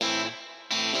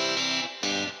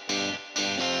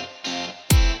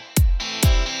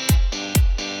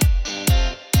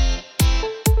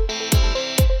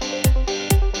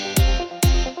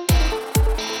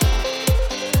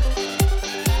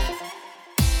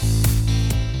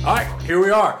All right, here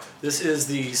we are. This is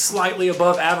the slightly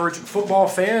above average football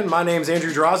fan. My name's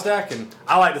Andrew Drozdak, and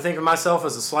I like to think of myself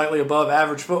as a slightly above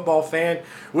average football fan,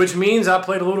 which means I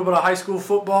played a little bit of high school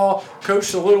football,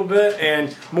 coached a little bit,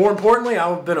 and more importantly,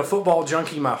 I've been a football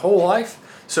junkie my whole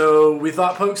life. So we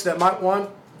thought folks that might want,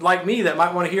 like me, that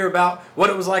might want to hear about what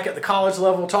it was like at the college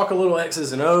level, talk a little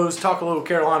X's and O's, talk a little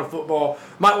Carolina football,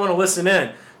 might want to listen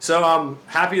in. So I'm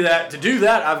happy to do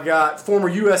that. I've got former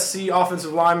USC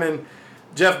offensive lineman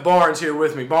Jeff Barnes here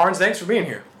with me. Barnes, thanks for being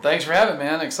here. Thanks for having me,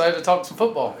 man. Excited to talk some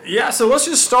football. Yeah, so let's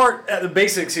just start at the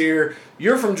basics here.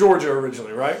 You're from Georgia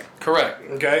originally, right? Correct.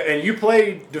 Okay, and you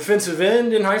played defensive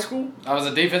end in high school? I was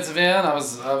a defensive end. I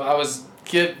was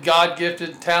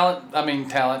God-gifted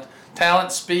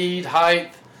talent, speed,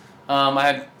 height. I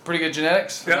had pretty good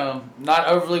genetics. Yep. Not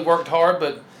overly worked hard,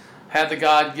 but had the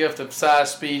God gift of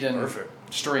size, speed, and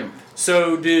strength.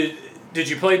 So did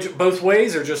you play both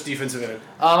ways or just defensive end?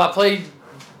 I played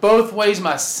both ways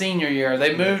my senior year.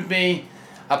 They moved me.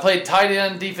 I played tight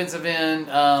end, defensive end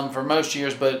for most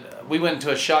years, but we went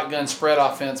into a shotgun spread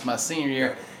offense my senior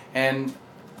year, and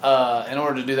in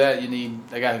order to do that, you need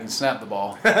a guy who can snap the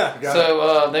ball.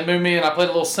 So they moved me, and I played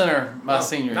a little center my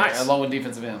senior year, along with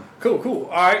defensive end. Cool. All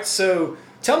right, so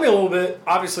tell me a little bit.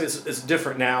 Obviously, it's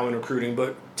different now in recruiting,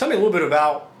 but tell me a little bit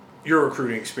about your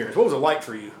recruiting experience. What was it like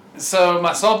for you? So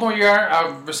my sophomore year,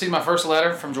 I received my first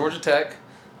letter from Georgia Tech.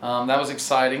 That was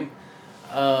exciting.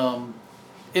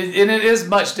 It is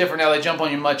much different now. They jump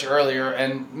on you much earlier.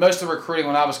 And most of the recruiting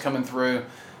when I was coming through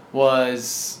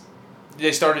was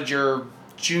they started your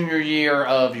junior year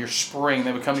of your spring.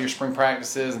 They would come to your spring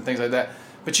practices and things like that.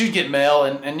 But you'd get mail,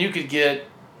 and you could get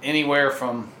anywhere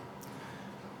from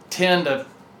 10 to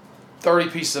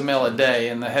 30 pieces of mail a day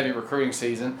in the heavy recruiting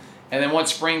season. And then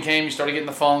once spring came, you started getting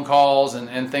the phone calls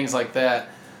and things like that.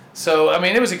 So, I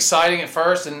mean, it was exciting at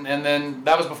first, and then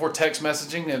that was before text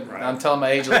messaging. Right. I'm telling my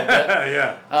age a little bit.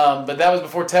 Yeah. But that was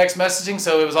before text messaging,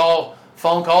 so it was all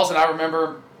phone calls, and I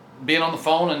remember being on the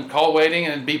phone and call waiting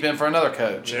and beep in for another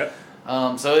coach. Yeah.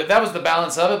 So that was the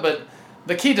balance of it, but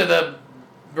the key to the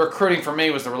recruiting for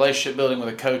me was the relationship building with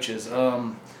the coaches.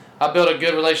 I built a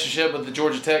good relationship with the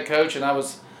Georgia Tech coach, and I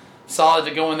was solid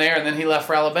to go in there, and then he left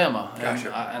for Alabama.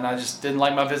 Gotcha. And I just didn't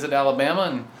like my visit to Alabama,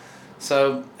 and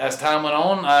so as time went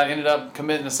on, I ended up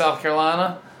committing to South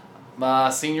Carolina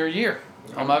my senior year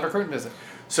on my recruiting visit.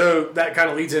 So that kind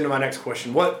of leads into my next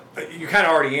question. What you kind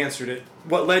of already answered it.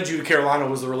 What led you to Carolina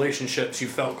was the relationships you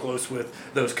felt close with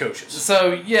those coaches.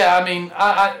 So yeah, I mean,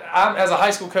 I'm as a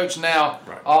high school coach now,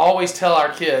 right. I always tell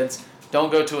our kids,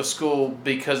 don't go to a school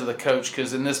because of the coach,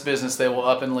 because in this business they will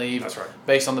up and leave. That's right.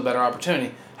 Based on the better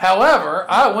opportunity. However,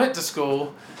 I went to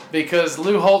school because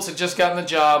Lou Holtz had just gotten the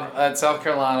job at South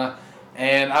Carolina,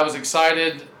 and I was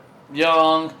excited,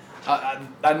 young.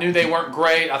 I knew they weren't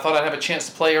great. I thought I'd have a chance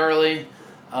to play early.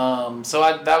 So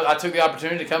I took the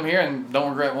opportunity to come here and don't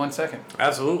regret 1 second.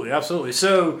 Absolutely.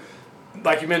 So,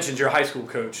 like you mentioned, you're a high school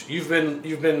coach. You've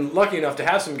been lucky enough to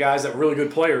have some guys that were really good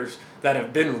players that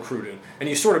have been recruited. And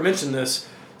you sort of mentioned this.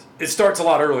 It starts a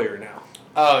lot earlier now.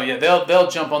 Oh yeah, they'll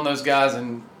jump on those guys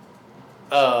in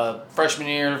freshman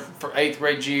year, for 8th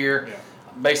grade year,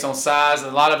 based on size. A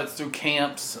lot of it's through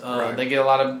camps. Right. They get a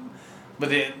lot of with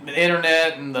the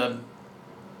internet and the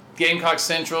Gamecock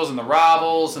Centrals and the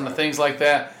Rivals and the things like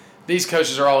that. These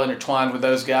coaches are all intertwined with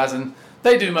those guys, and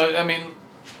they do. I mean,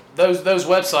 those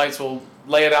websites will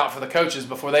lay it out for the coaches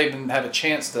before they even have a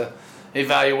chance to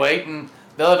evaluate, and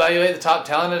they'll evaluate the top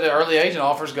talent at an early age, and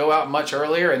offers go out much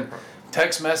earlier, and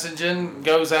text messaging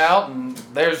goes out, and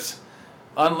there's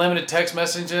unlimited text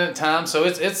messaging at times, so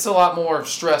it's a lot more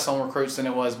stress on recruits than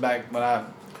it was back when I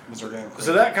was recruiting.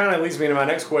 So that kind of leads me to my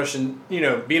next question.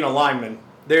 Being a lineman,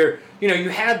 you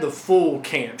had the full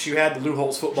camps. You had the Lou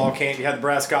Holtz football camp. You had the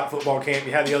Brad Scott football camp.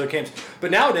 You had the other camps.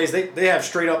 But nowadays they have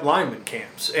straight up lineman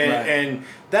camps. And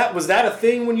that was that a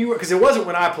thing when you were? Because it wasn't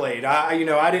when I played.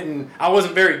 I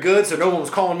wasn't very good, so no one was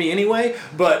calling me anyway.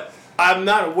 But I'm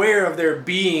not aware of there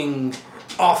being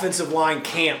offensive line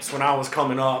camps when I was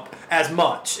coming up as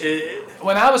much.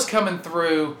 When I was coming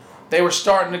through, they were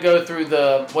starting to go through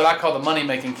what I call the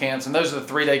money-making camps, and those are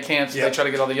the 3-day camps that they try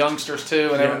to get all the youngsters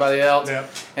to and everybody else.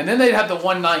 Yep. And then they'd have the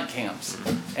one-night camps,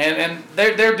 and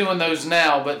they're doing those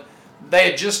now, but they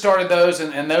had just started those,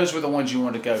 and those were the ones you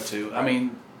wanted to go to. I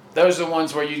mean, those are the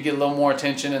ones where you'd get a little more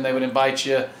attention, and they would invite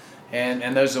you,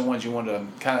 and those are the ones you wanted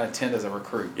to kind of attend as a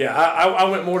recruit. Yeah, I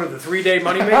went more to the 3-day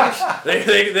moneymakers.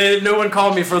 they no one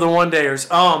called me for the one-dayers.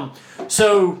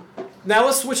 So now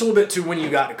let's switch a little bit to when you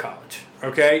got to college.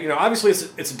 Okay, obviously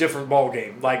it's a different ball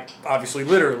game, like obviously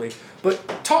literally.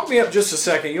 But talk me up just a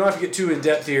second. You don't have to get too in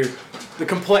depth here. The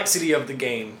complexity of the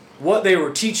game what they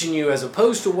were teaching you as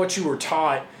opposed to what you were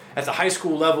taught at the high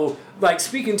school level, like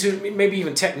speaking to maybe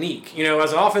even technique. You know,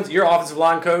 as an you're an offensive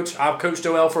line coach. I've coached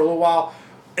OL for a little while.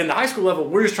 In the high school level,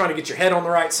 we're just trying to get your head on the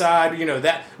right side. You know,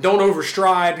 that don't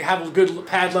overstride, have a good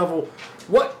pad level.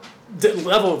 What the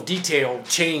level of detail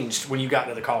changed when you got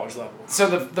to the college level? So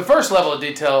the first level of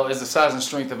detail is the size and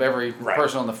strength of every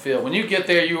person on the field. When you get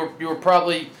there, you were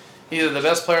probably either the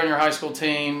best player on your high school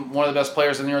team, one of the best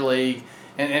players in your league,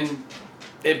 and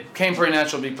it came pretty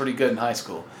natural to be pretty good in high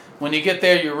school. When you get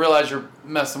there, you realize you're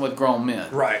messing with grown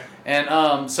men. Right.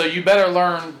 And so you better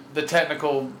learn the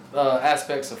technical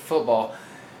aspects of football.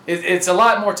 It's a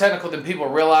lot more technical than people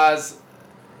realize.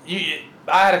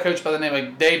 I had a coach by the name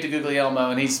of Dave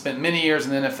DeGuglielmo, and he spent many years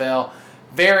in the NFL.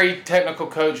 Very technical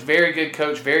coach, very good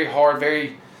coach, very hard,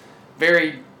 very,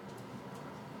 very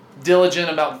diligent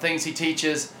about the things he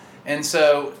teaches. And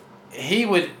so he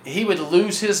would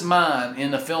lose his mind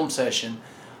in the film session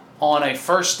on a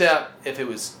first step if it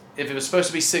was supposed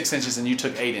to be 6 inches and you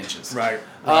took 8 inches. Right.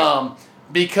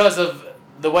 Because of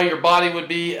the way your body would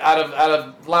be out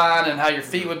of line and how your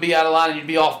feet would be out of line and you'd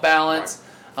be off balance.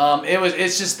 Right.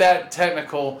 It's just that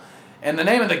technical. And the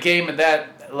name of the game at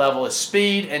that level is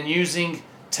speed and using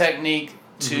technique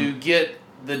to get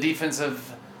the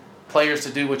defensive players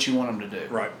to do what you want them to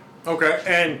do. Right. Okay.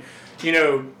 And you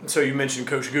know, so you mentioned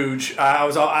Coach Gooch. I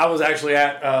was actually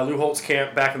at Lou Holt's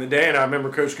camp back in the day, and I remember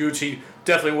Coach Gooch. He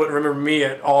definitely wouldn't remember me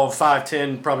at all of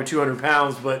 5'10", probably 200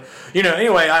 pounds. But, you know,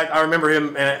 anyway, I remember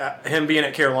him being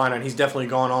at Carolina, and he's definitely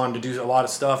gone on to do a lot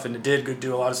of stuff and did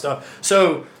do a lot of stuff.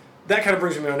 So that kind of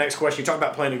brings me to my next question. You talk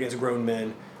about playing against grown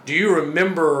men. Do you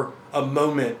remember a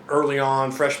moment early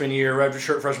on, freshman year,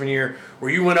 redshirt freshman year,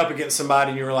 where you went up against somebody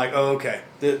and you were like, "Oh, okay,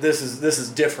 this is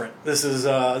different. This is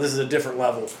a different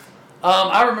level."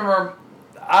 I remember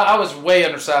I was way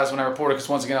undersized when I reported because,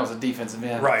 once again, I was a defensive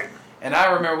end. Right. And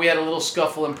I remember we had a little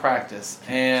scuffle in practice,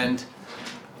 and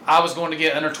I was going to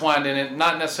get intertwined in it,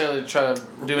 not necessarily to try to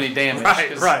do any damage.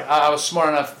 Right. I was smart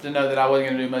enough to know that I wasn't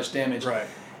going to do much damage. Right.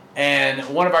 And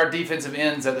one of our defensive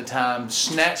ends at the time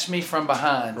snatched me from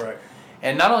behind. Right.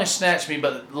 And not only snatched me,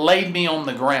 but laid me on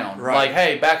the ground. Right. Like,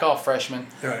 hey, back off, freshman.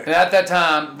 Right. And at that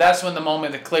time, that's when the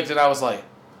moment that clicked, and I was like,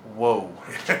 whoa.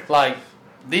 Like,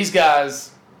 these guys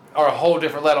are a whole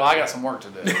different level. I got some work to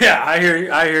do. Yeah, I hear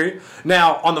you.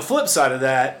 Now, on the flip side of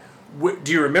that,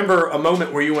 do you remember a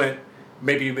moment where you went,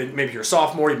 maybe you're a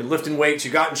sophomore, you've been lifting weights,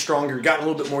 you've gotten stronger, you've gotten a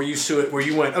little bit more used to it, where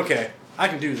you went, okay, I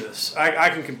can do this. I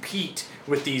can compete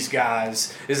with these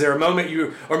guys. Is there a moment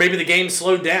or maybe the game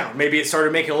slowed down, maybe it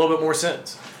started making a little bit more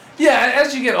sense? Yeah,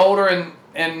 as you get older,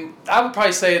 and I would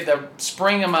probably say the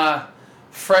spring of my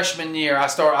freshman year,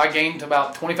 I gained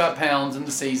about 25 pounds in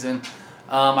the season.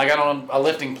 I got on a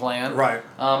lifting plan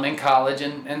in college,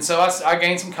 and so I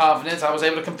gained some confidence. I was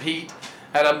able to compete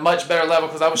at a much better level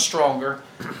because I was stronger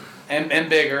and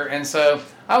bigger. And so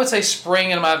I would say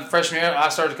spring in my freshman year, I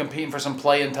started competing for some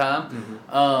playing time.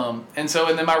 And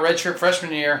then my redshirt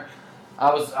freshman year,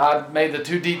 I made the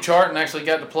 2 deep chart and actually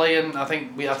got to play in. I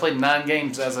played 9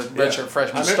 games as a redshirt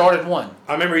freshman. Started 1.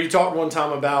 I remember you talked one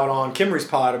time about on Kimry's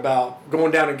pod about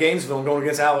going down to Gainesville and going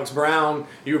against Alex Brown.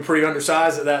 You were pretty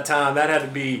undersized at that time. That had to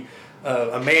be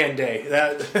a man day.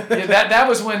 That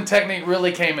was when technique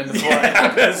really came into play.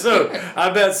 Yeah,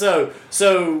 I bet so.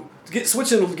 So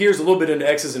switching gears a little bit into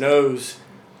X's and O's.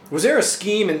 Was there a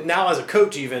scheme, and now as a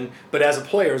coach even, but as a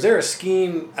player, was there a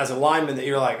scheme as a lineman that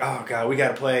you're like, oh, God, we got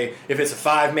to play, if it's a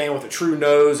 5-man with a true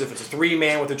nose, if it's a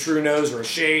 3-man with a true nose or a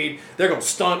shade, they're going to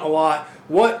stunt a lot.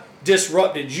 What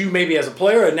disrupted you maybe as a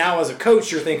player, and now as a coach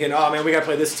you're thinking, oh, man, we got to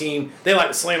play this team. They like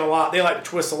to slant a lot. They like to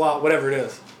twist a lot, whatever it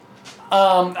is.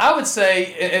 I would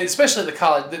say, especially at the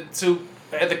college,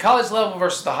 at the college level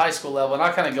versus the high school level, and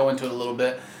I kind of go into it a little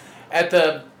bit, at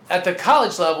the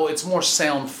college level, it's more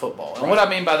sound football. And what I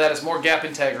mean by that is more gap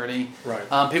integrity. Right.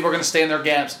 People are going to stay in their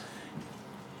gaps.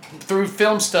 Through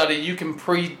film study, you can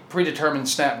predetermine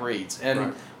snap reads.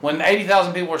 And when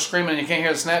 80,000 people are screaming and you can't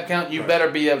hear the snap count, you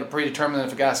better be able to predetermine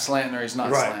if a guy's slanting or he's not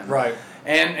slanting. Right.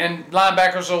 And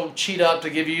linebackers will cheat up to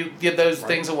give those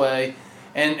things away.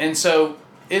 And so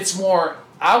it's more,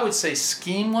 I would say,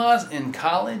 scheme-wise in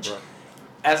college. Right.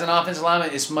 As an offensive lineman,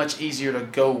 it's much easier to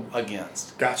go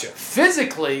against. Gotcha.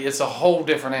 Physically, it's a whole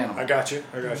different animal. I got you.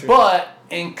 But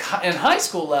in high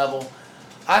school level,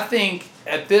 I think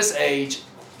at this age,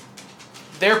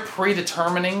 they're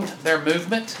predetermining their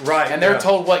movement. Right. And they're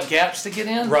told what gaps to get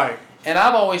in. Right. And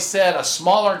I've always said a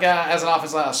smaller guy, as an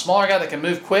offensive lineman, a smaller guy that can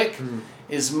move quick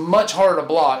is much harder to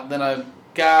block than a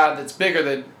guy that's bigger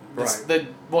that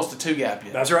wants to 2-gap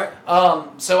you. That's right.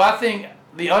 So I think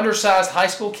the undersized high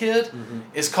school kid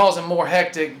is causing more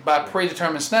hectic by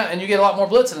predetermined snap, and you get a lot more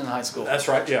blitzing in high school. That's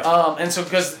right, yeah. And so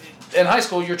because in high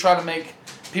school you're trying to make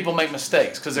people make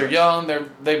mistakes because they're young,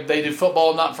 they do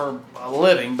football not for a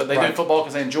living, but they do football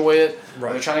because they enjoy it,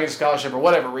 or they're trying to get a scholarship or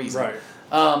whatever reason. Right.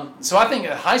 So I think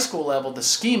at high school level the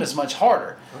scheme is much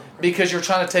harder because you're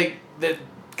trying to take the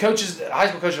coaches. High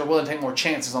school coaches are willing to take more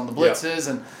chances on the blitzes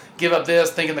and give up this,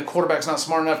 thinking the quarterback's not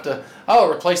smart enough to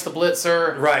replace the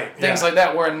blitzer, things like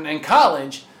that. Where in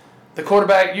college, the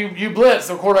quarterback you blitz,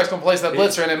 the quarterback's going to place that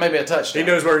blitzer, and it may be a touchdown. He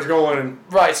knows where he's going.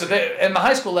 Right. So in the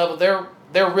high school level,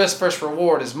 their risk versus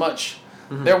reward is much.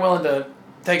 They're willing to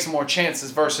take some more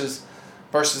chances versus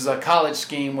a college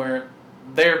scheme where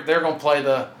they're going to play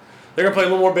the. They're going to play a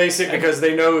little more basic because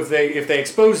they know if they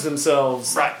expose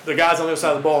themselves, the guys on the other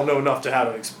side of the ball know enough to how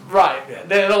to expose. Right. Yeah.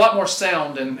 They're a lot more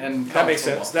sound and that makes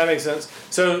sense. That makes sense.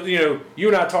 So, you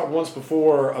and I talked once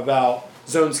before about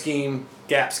zone scheme,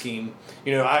 gap scheme.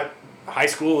 High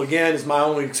school, again, is my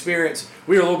only experience.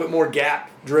 We were a little bit more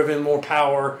gap-driven, more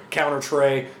power, counter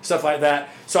tray, stuff like that.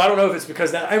 So I don't know if it's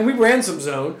because that – and we ran some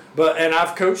zone, and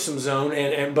I've coached some zone.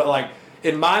 But, like,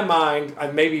 in my mind,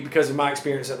 maybe because of my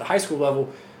experience at the high school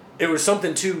level – it was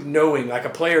something to knowing, like a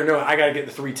player knowing, I got to get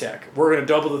the 3-tech. We're going to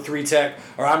double the 3-tech,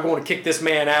 or I'm going to kick this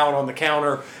man out on the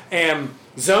counter. And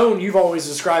zone, you've always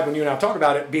described when you and I have talked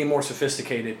about it, being more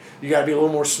sophisticated. You got to be a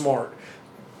little more smart.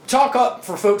 Talk up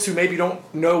for folks who maybe don't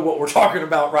know what we're talking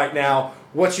about right now,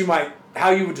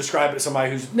 how you would describe it to somebody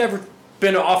who's never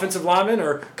been an offensive lineman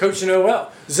or coached an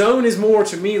OL. Zone is more,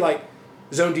 to me, like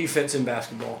zone defense in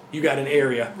basketball. You got an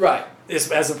area. Right.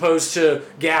 As opposed to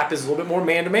gap is a little bit more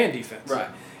man-to-man defense. Right.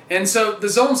 And so the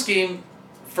zone scheme,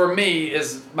 for me,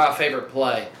 is my favorite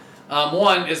play.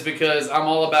 One is because I'm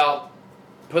all about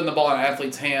putting the ball in an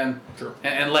athlete's hand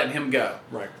and letting him go.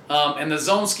 Right. And the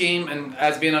zone scheme, and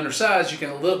as being undersized, you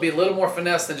can be a little more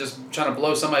finesse than just trying to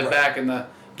blow somebody back in the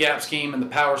gap scheme and the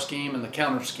power scheme and the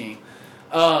counter scheme.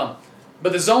 But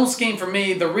the zone scheme, for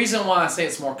me, the reason why I say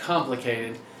it's more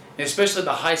complicated, especially at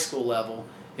the high school level,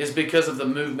 is because of the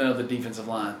movement of the defensive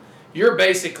line. You're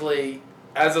basically,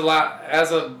 as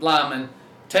a lineman,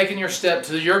 taking your step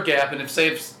to your gap, and if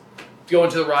it's going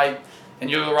to the right and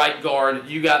you're the right guard,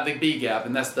 you got the B gap,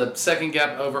 and that's the second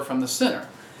gap over from the center.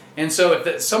 And so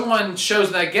if someone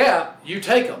shows that gap, you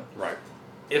take them. Right.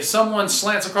 If someone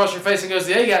slants across your face and goes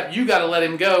to the A gap, you got to let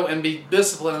him go and be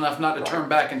disciplined enough not to turn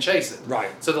back and chase it. Right.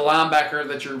 So the linebacker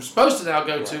that you're supposed to now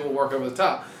go to will work over the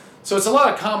top. So it's a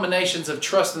lot of combinations of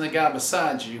trusting the guy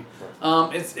beside you.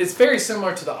 Right. It's very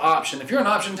similar to the option. If you're an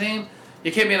option team,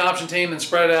 you can't be an option team and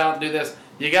spread it out and do this.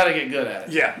 You got to get good at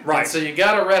it. Yeah, right. And so you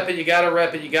got to rep it, you got to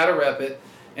rep it, you got to rep it.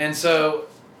 And so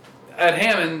at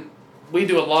Hammond, we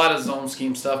do a lot of zone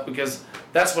scheme stuff because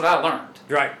that's what I learned.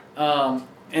 Right.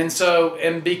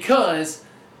 And because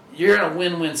you're in a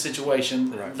win-win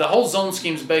situation, the whole zone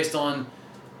scheme is based on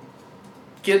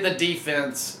getting the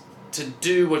defense to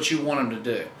do what you want them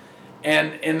to do.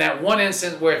 And in that one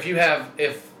instance where if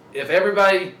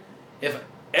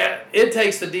it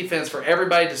takes the defense for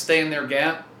everybody to stay in their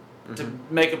gap to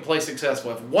make a play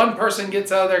successful. If one person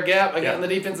gets out of their gap, again, the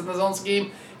defense in the zone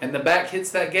scheme, and the back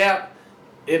hits that gap,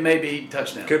 it may be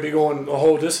touchdown. Could be going a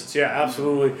whole distance. Yeah,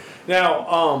 absolutely.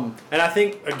 Now, and I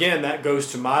think, again, that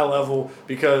goes to my level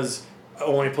because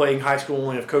only playing high school,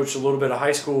 only have coached a little bit of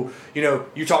high school.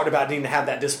 You talked about needing to have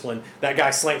that discipline. That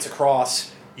guy slants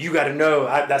across. You got to know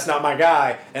that's not my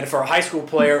guy. And for a high school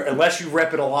player, unless you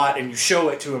rep it a lot and you show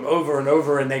it to him over and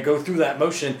over and they go through that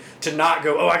motion, to not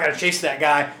go, I got to chase that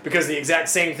guy, because the exact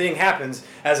same thing happens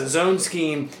as a zone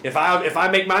scheme. If I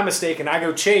make my mistake and I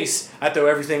go chase, I throw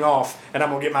everything off and I'm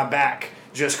going to get my back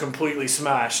just completely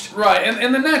smashed. Right.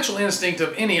 And the natural instinct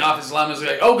of any offensive lineman is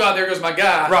like, oh, God, there goes my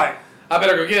guy. Right. I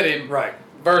better go get him. Right.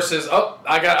 Versus,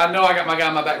 I know I got my guy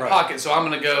in my back pocket, so I'm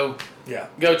going to go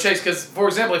chase. Because, for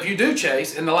example, if you do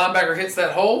chase and the linebacker hits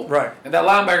that hole, and that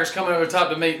linebacker's coming over the top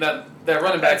to meet that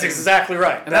running back. That's exactly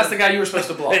right. And that's the guy you were supposed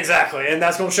to block. Exactly. And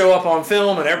that's going to show up on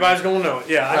film, and everybody's going to know it.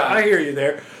 Yeah, I hear you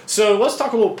there. So let's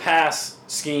talk a little pass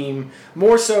scheme.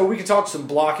 More so, we can talk some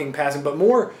blocking, passing, but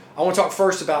more, I want to talk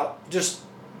first about just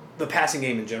the passing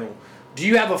game in general. Do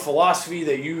you have a philosophy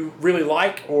that you really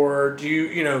like, or do you,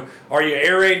 are you an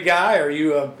air raid guy? Are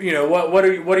you what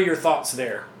are your thoughts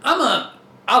there?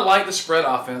 I like the spread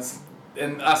offense,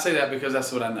 and I say that because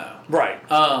that's what I know. Right.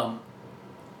 I'm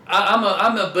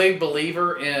a big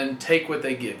believer in take what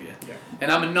they give you,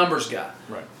 and I'm a numbers guy.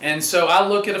 Right. And so I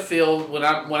look at a field when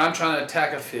I'm trying to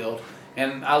attack a field,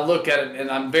 and I look at it,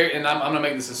 and I'm going to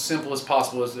make this as simple as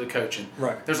possible as the coaching.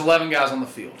 Right. There's 11 guys on the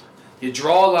field. You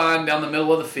draw a line down the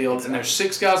middle of the field, and there's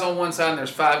 6 guys on one side, and there's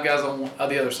 5 guys on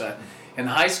the other side. in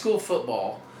high school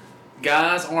football,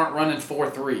 guys aren't running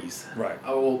 4.3s. Right.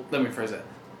 Oh, well, let me phrase that.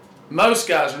 Most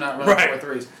guys are not running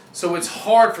 4.3s. So it's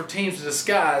hard for teams to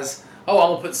disguise, I'm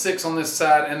going to put 6 on this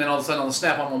side, and then all of a sudden on the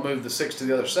snap, I'm going to move the 6 to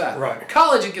the other side. Right. In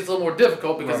college, it gets a little more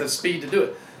difficult because of the speed to do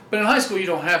it. But in high school, you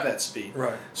don't have that speed.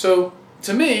 Right. So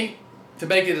to me, to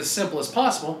make it as simple as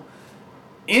possible,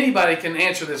 anybody can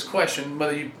answer this question,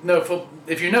 whether you know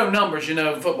if you know numbers, you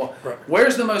know football. Right.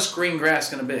 Where's the most green grass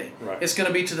going to be? Right. It's going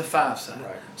to be to the 5 side.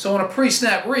 Right. So on a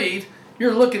pre-snap read,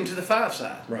 you're looking to the 5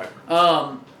 side. Right.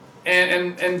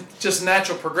 And just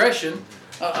natural progression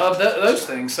of those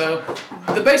things. So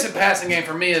the basic passing game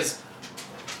for me is,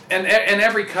 and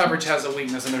every coverage has a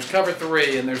weakness. And there's cover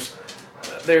 3, and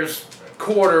there's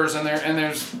quarters, and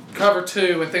there's cover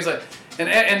 2, and things like.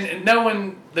 And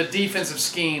knowing the defensive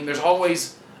scheme, there's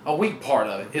always a weak part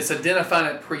of it. It's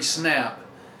identifying it pre-snap,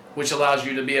 which allows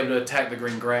you to be able to attack the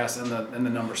green grass and the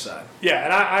number side. Yeah,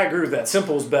 and I agree with that.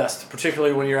 Simple is best,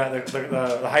 particularly when you're at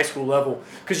the high school level,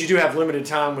 because you do have limited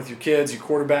time with your kids, your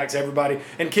quarterbacks, everybody.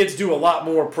 And kids do a lot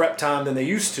more prep time than they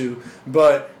used to,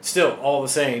 but still, all the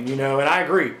same, And I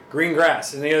agree, green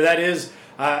grass. And, that is,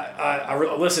 I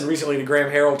listened recently to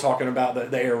Graham Harrell talking about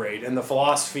the air raid and the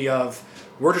philosophy of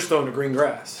we're just throwing to green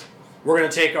grass. We're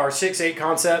going to take our 6-8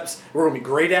 concepts, we're going to be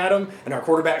great at them, and our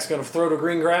quarterback's going to throw to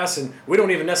green grass, and we don't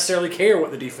even necessarily care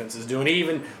what the defense is doing. He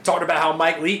even talked about how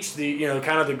Mike Leach,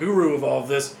 kind of the guru of all of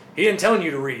this, he didn't tell you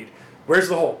to read. Where's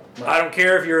the hole? Right. I don't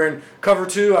care if you're in cover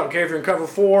 2, I don't care if you're in cover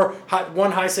 4,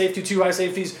 1 high safety, 2 high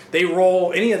safeties. They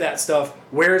roll any of that stuff.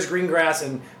 Where's green grass?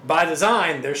 And by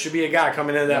design, there should be a guy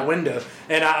coming into that window.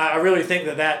 And I really think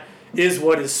that is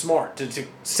what is smart, to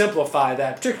simplify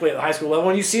that, particularly at the high school level,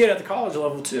 and you see it at the college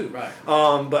level too. Right.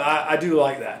 But I do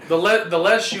like that. The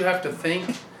less you have to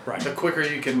think, right, the quicker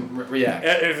you can react.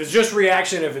 If it's just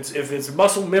reaction, if it's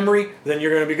muscle memory, then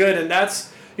you're going to be good. And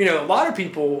that's a lot of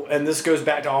people, and this goes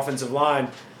back to offensive line.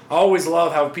 I always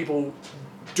love how people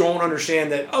don't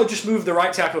understand that. Oh, just move the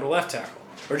right tackle to left tackle,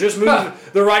 or just move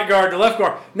the right guard to left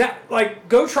guard. Now,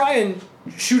 go try and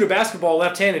shoot a basketball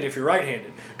left-handed if you're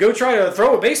right-handed. Go try to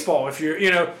throw a baseball if you're,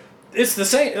 it's the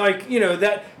same.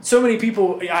 That so many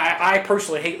people, I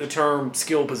personally hate the term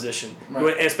skill position,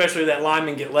 right, especially that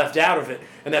linemen get left out of it.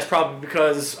 And that's probably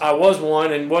because I was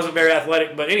one and wasn't very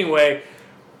athletic. But anyway,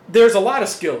 there's a lot of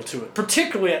skill to it,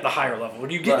 particularly at the higher level.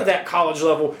 When you get to that college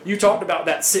level, you talked about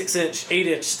that 6-inch,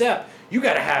 8-inch step. You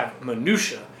got to have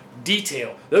minutia,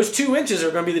 detail. Those 2 inches are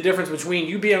going to be the difference between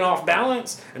you being off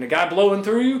balance and a guy blowing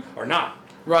through you or not.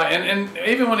 Right, and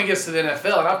even when it gets to the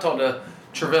NFL, and I've talked to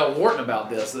Travell Wharton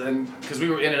about this, and because we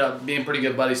ended up being pretty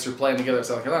good buddies through playing together at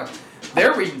South Carolina,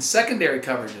 they're reading secondary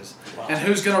coverages and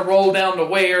who's going to roll down to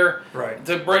where,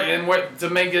 to bring and to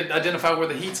make it identify where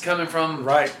the heat's coming from.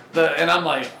 Right. And I'm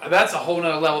like, that's a whole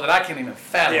nother level that I can't even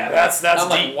fathom. Yeah, that's I'm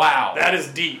deep. like, wow, that is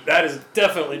deep. That is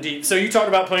definitely deep. So you talked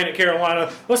about playing at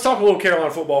Carolina. Let's talk a little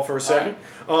Carolina football for a second.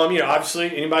 Right.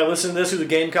 Obviously, anybody listening to this who's a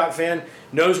Gamecock fan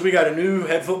knows we got a new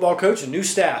head football coach and new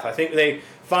staff. I think they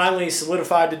finally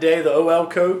solidified today the OL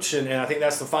coach, and I think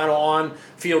that's the final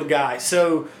on-field guy.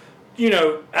 So,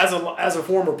 as a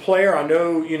former player, I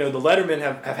know, the Lettermen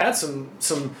have had some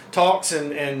talks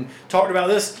and talked about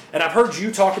this, and I've heard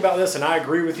you talk about this, and I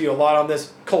agree with you a lot on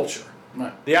this, culture.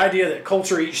 Right. The idea that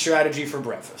culture eats strategy for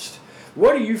breakfast.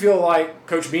 What do you feel like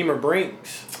Coach Beamer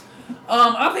brings?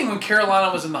 I think when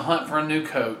Carolina was in the hunt for a new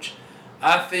coach,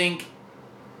 I think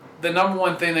the number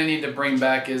one thing they need to bring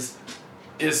back is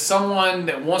someone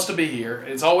that wants to be here.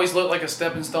 It's always looked like a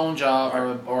stepping stone job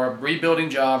or a rebuilding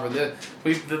job. Or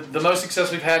the most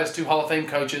success we've had is 2 Hall of Fame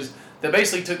coaches that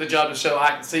basically took the job to show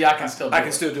I can still do it. I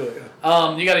can still do it.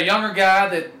 Yeah. You got a younger guy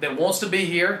that wants to be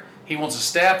here. He wants a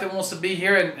staff that wants to be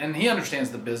here, and he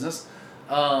understands the business.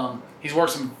 He's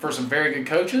worked for some very good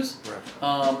coaches.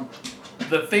 Right.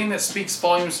 The thing that speaks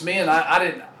volumes to me, and I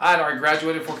had already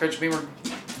graduated before Coach Beamer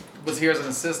was here as an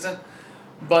assistant,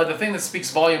 but the thing that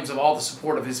speaks volumes of all the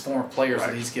support of his former players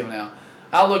that he's given out.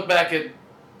 I look back at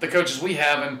the coaches we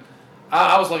have, and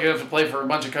I was lucky enough to play for a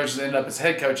bunch of coaches that ended up as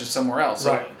head coaches somewhere else.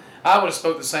 So I would have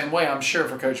spoke the same way, I'm sure,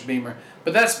 for Coach Beamer.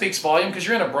 But that speaks volume because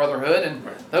you're in a brotherhood, and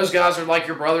those guys are like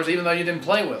your brothers, even though you didn't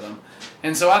play with them.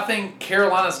 And so I think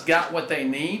Carolina's got what they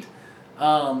need.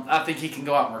 I think he can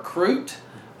go out and recruit.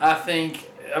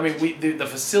 The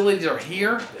facilities are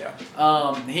here.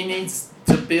 Yeah. He needs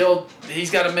to build. He's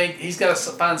got to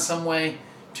find some way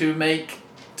to make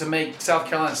South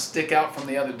Carolina stick out from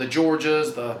the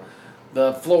Georgias,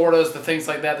 the Floridas, the things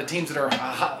like that, the teams that are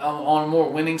on a more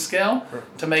winning scale,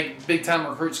 to make big time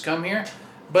recruits come here.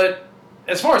 But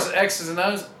as far as the X's and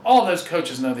O's, all those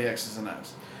coaches know the X's and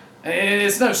O's. And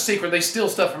it's no secret, they steal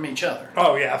stuff from each other.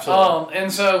 Oh, yeah, absolutely.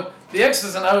 And so the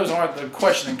X's and O's aren't the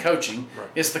question in coaching. Right.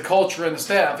 It's the culture and the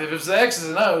staff. If it's the X's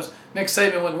and O's, Nick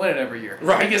Saban wouldn't win it every year.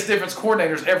 Right. He gets different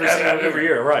coordinators every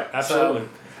year. Right, absolutely.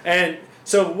 And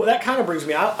so that kind of brings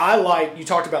me, I like, you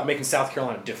talked about making South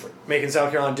Carolina different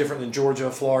than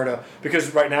Georgia, Florida,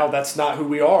 because right now that's not who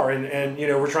we are, and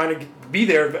we're trying to be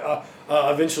there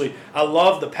eventually. I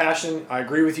love the passion. I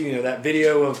agree with you. That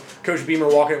video of Coach Beamer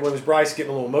walking at Williams-Brice,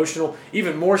 getting a little emotional.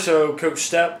 Even more so, Coach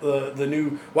Stepp, the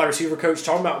new wide receiver coach,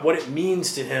 talking about what it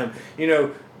means to him.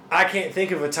 I can't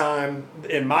think of a time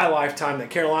in my lifetime that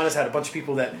Carolina's had a bunch of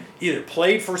people that either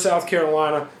played for South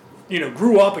Carolina,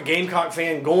 grew up a Gamecock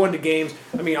fan, going to games.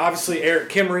 I mean, obviously Eric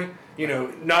Kimry,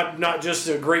 not just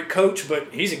a great coach,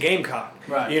 but he's a Gamecock.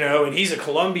 Right. And he's a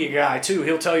Columbia guy too.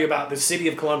 He'll tell you about the city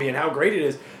of Columbia and how great it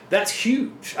is. That's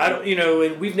huge.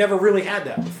 And we've never really had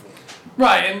that before.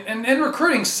 Right, and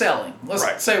recruiting, selling. Let's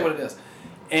Right. say what it is.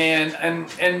 And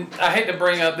I hate to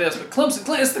bring up this, but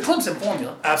it's the Clemson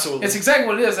formula. Absolutely. It's exactly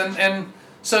what it is. And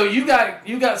so you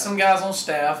got some guys on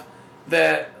staff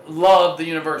that love the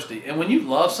university. And when you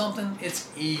love something, it's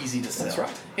easy to sell. That's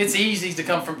right. It's easy to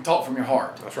talk from your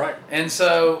heart. That's right. And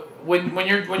so when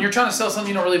you're trying to sell something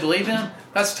you don't really believe in,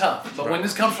 that's tough. But when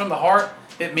this comes from the heart,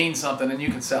 it means something, and you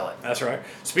can sell it. That's right.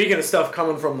 Speaking of stuff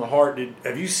coming from the heart,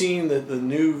 have you seen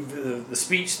the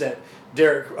speech that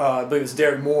Derek, I believe it's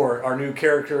Derek Moore, our new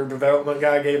character development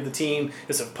guy, gave the team?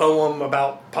 It's a poem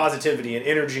about positivity and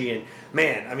energy, and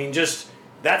man, I mean, just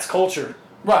that's culture.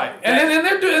 Right, and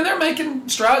they're making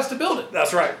strides to build it.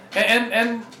 That's right.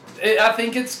 I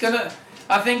think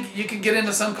I think you can get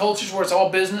into some cultures where it's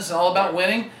all business and all about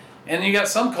winning, and you got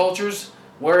some cultures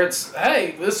where it's,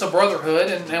 hey, this is a brotherhood,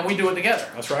 and we do it together.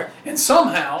 That's right. And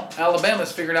somehow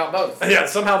Alabama's figured out both. Yeah,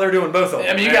 somehow they're doing both of them.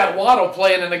 I mean, you got Waddle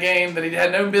playing in a game that he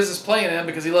had no business playing in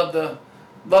because he loved the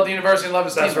university and loved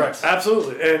his teammates. That's right,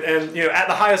 absolutely, and at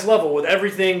the highest level with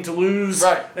everything to lose,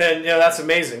 right? And that's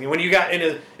amazing. And when you got in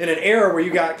an era where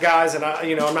you got guys, and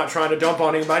I'm not trying to dump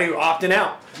on anybody who opting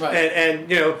out, right?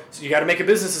 And so you got to make a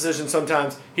business decision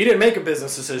sometimes. He didn't make a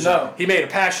business decision. No, he made a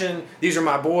passion. These are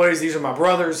my boys. These are my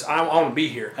brothers. I want to be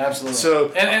here. Absolutely. So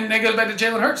and it goes back to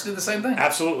Jalen Hurts did the same thing.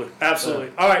 Absolutely. So.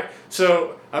 All right.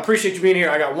 So I appreciate you being here.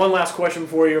 I got one last question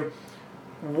for you.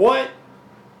 What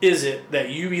is it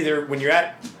that you either, when you're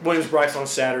at Williams-Brice on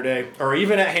Saturday or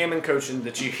even at Hammond coaching,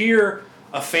 that you hear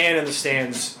a fan in the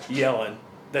stands yelling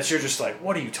that you're just like,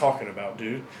 what are you talking about,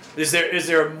 dude? Is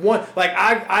there one, like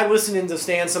I listen in the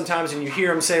stands sometimes and you hear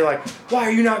them say like, why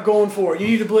are you not going for it? You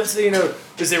need to blitz,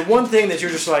 is there one thing that you're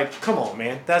just like, come on,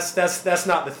 man, that's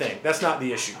not the thing. That's not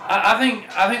the issue. I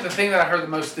think the thing that I heard the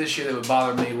most this year that would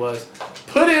bother me was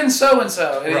put in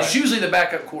so-and-so, and it's usually the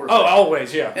backup quarterback. Oh,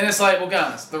 always, yeah. And it's like, well,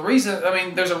 guys,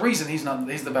 there's a reason he's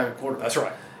the backup quarterback. That's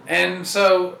right. And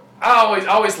so I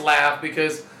always laugh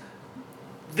because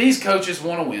these coaches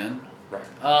want to win.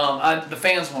 Right. The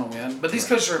fans want to win, but these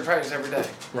coaches are in practice every day.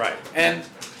 Right. And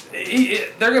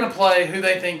they're going to play who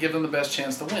they think give them the best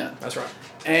chance to win. That's right.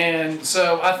 And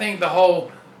so I think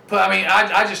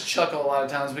I just chuckle a lot of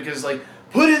times because like,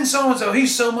 put in so-and-so,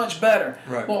 he's so much better.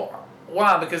 Right. Well,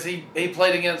 why? Because he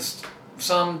played against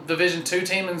some Division II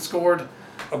team and scored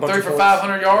 3 for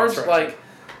 500 yards. That's right.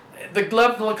 Like, the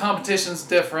level of competition's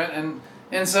different.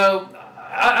 And so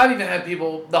I've even had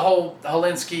people, the whole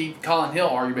Holinsky-Colin Hill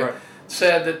argument,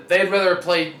 said that they'd rather have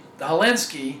played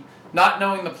Holinsky not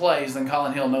knowing the plays than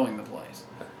Colin Hill knowing the plays.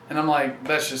 And I'm like,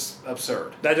 that's just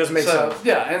absurd. That doesn't make sense.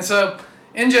 Yeah, and so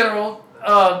in general,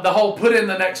 the whole put in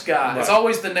the next guy. Right. It's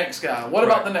always the next guy. What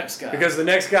about the next guy? Because the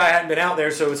next guy hadn't been out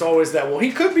there, so it's always that, well,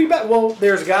 he could be back. Well,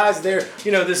 there's guys there.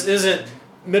 This isn't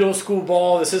middle school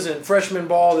ball. This isn't freshman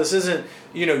ball. This isn't,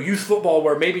 youth football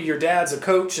where maybe your dad's a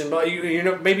coach and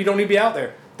maybe you don't need to be out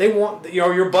there. They want,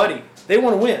 your buddy. They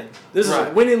want to win. This is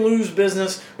a win and lose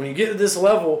business. When you get to this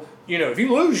level, if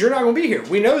you lose, you're not going to be here.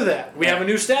 We know that. We have a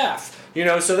new staff.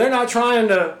 So they're not trying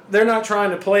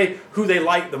to play who they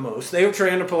like the most. They're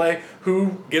trying to play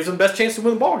who gives them the best chance to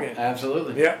win the ball game.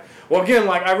 Absolutely. Yeah. Well, again,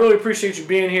 I really appreciate you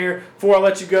being here. Before I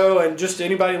let you go, and just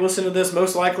anybody listening to this,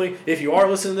 most likely, if you are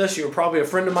listening to this, you're probably a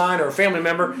friend of mine or a family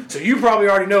member, so you probably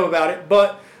already know about it.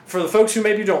 But for the folks who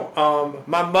maybe don't,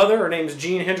 my mother, her name is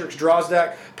Jean Hendricks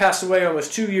Drozdak, passed away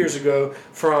almost 2 years ago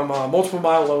from multiple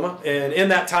myeloma. And in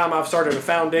that time, I've started a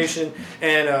foundation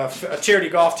and a charity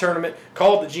golf tournament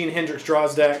called the Jean Hendricks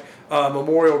Drozdak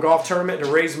Memorial Golf Tournament to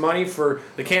raise money for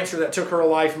the cancer that took her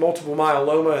life, multiple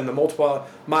myeloma, and the Multiple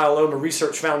Myeloma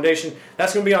Research Foundation.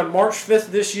 That's going to be on March 5th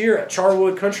this year at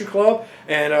Charwood Country Club.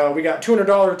 And we got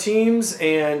 $200 teams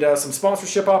and some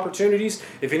sponsorship opportunities.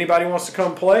 If anybody wants to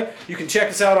come play, you can check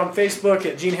us out on Facebook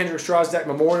at Jean Hendricks Drozdak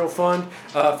Memorial Fund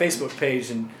Facebook page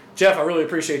and Jeff, I really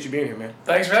appreciate you being here, man.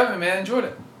 Thanks for having me, man. Enjoyed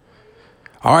it.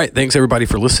 All right. Thanks, everybody,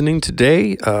 for listening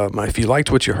today. If you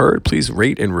liked what you heard, please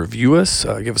rate and review us.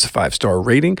 Give us a 5-star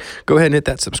rating. Go ahead and hit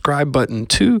that subscribe button,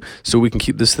 too, so we can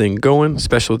keep this thing going.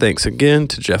 Special thanks again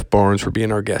to Jeff Barnes for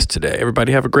being our guest today.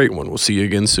 Everybody have a great one. We'll see you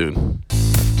again soon.